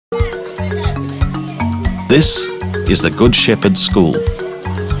This is the Good Shepherd School.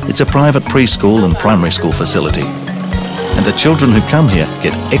 It's a private preschool and primary school facility, and the children who come here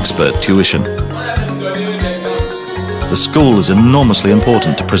get expert tuition. The school is enormously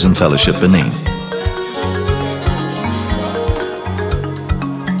important to Prison Fellowship Benin.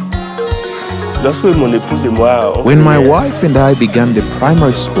 When my wife and I began the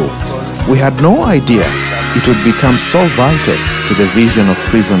primary school, we had no idea it would become so vital to the vision of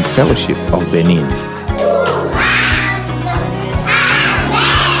Prison Fellowship of Benin.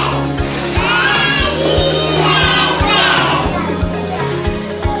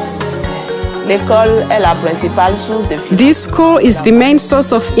 This school is the main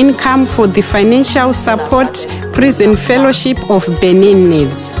source of income for the financial support Prison Fellowship of Benin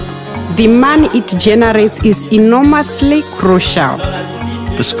needs. The money it generates is enormously crucial.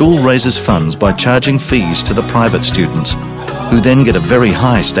 The school raises funds by charging fees to the private students, who then get a very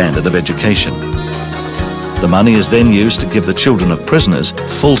high standard of education. The money is then used to give the children of prisoners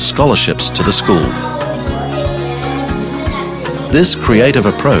full scholarships to the school. This creative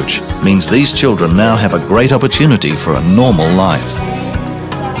approach means these children now have a great opportunity for a normal life.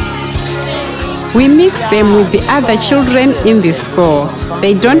 We mix them with the other children in the school.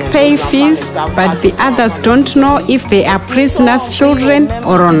 They don't pay fees, but the others don't know if they are prisoners' children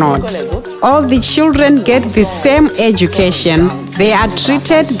or not. All the children get the same education. They are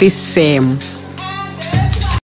treated the same.